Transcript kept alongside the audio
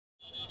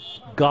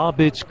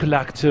Garbage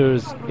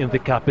collectors in the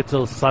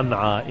capital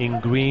Sana'a in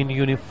green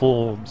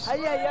uniforms,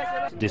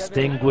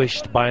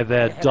 distinguished by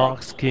their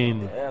dark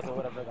skin,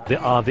 they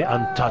are the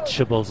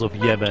untouchables of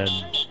Yemen.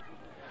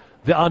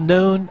 They are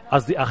known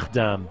as the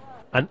Akhdam,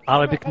 an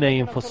Arabic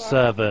name for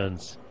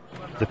servants.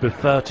 They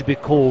prefer to be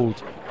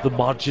called the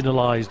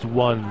marginalized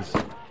ones,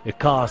 a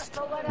caste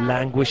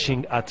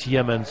languishing at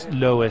Yemen's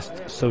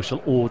lowest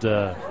social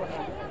order.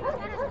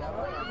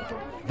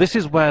 This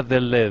is where they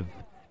live,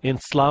 in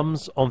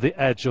slums on the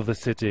edge of the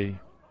city.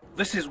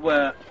 This is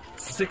where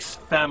 6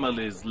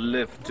 families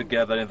live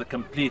together in the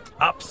complete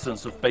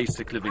absence of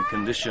basic living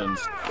conditions.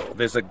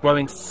 There's a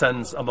growing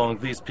sense among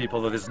these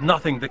people that there's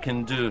nothing they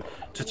can do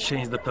to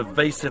change the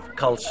pervasive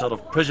culture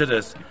of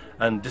prejudice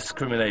and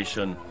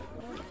discrimination.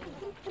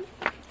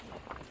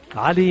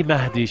 Ali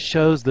Mahdi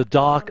shows the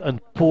dark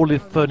and poorly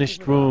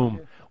furnished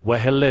room where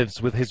he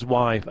lives with his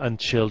wife and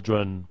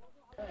children.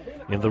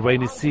 In the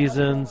rainy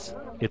seasons,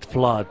 it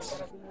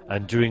floods,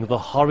 and during the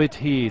horrid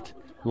heat,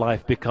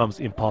 life becomes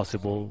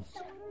impossible.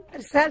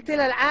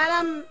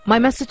 My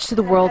message to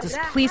the world is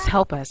please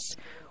help us.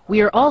 We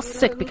are all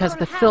sick because of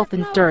the filth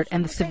and dirt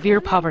and the severe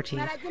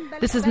poverty.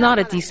 This is not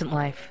a decent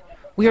life.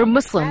 We are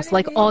Muslims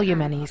like all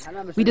Yemenis.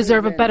 We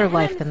deserve a better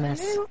life than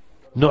this.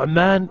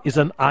 Nu'man is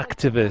an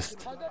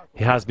activist.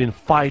 He has been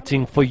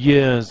fighting for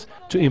years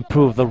to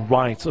improve the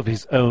rights of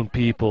his own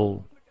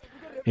people.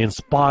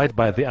 Inspired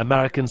by the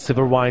American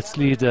civil rights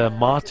leader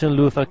Martin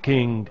Luther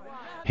King,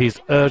 he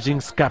is urging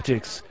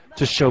skeptics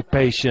to show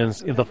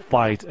patience in the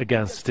fight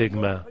against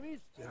stigma.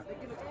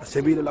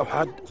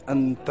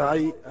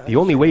 The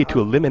only way to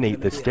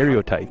eliminate the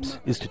stereotypes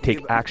is to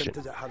take action.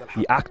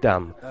 The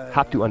Akhdam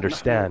have to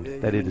understand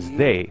that it is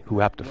they who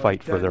have to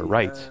fight for their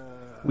rights.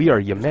 We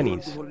are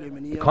Yemenis.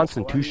 The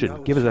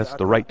Constitution gives us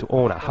the right to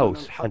own a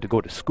house and to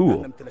go to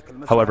school.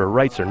 However,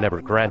 rights are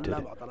never granted.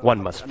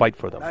 One must fight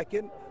for them.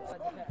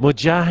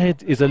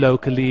 Mujahid is a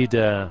local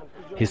leader.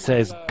 He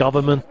says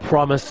government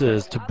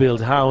promises to build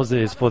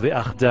houses for the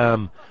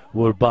Akhdam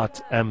were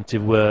but empty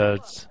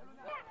words.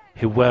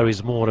 He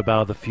worries more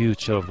about the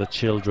future of the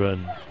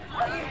children.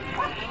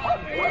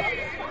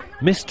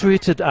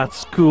 Mistreated at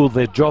school,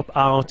 they drop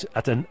out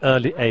at an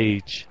early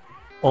age,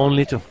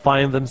 only to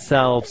find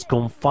themselves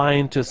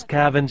confined to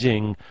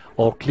scavenging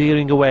or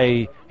clearing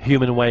away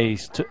human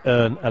waste to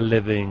earn a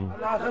living.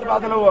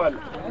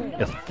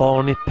 A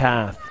thorny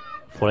path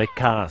for a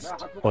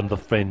caste on the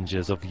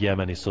fringes of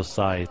Yemeni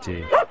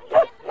society.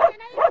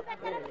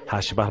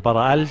 Hashim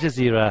Ahbara, Al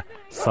Jazeera,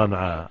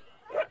 Sana'a.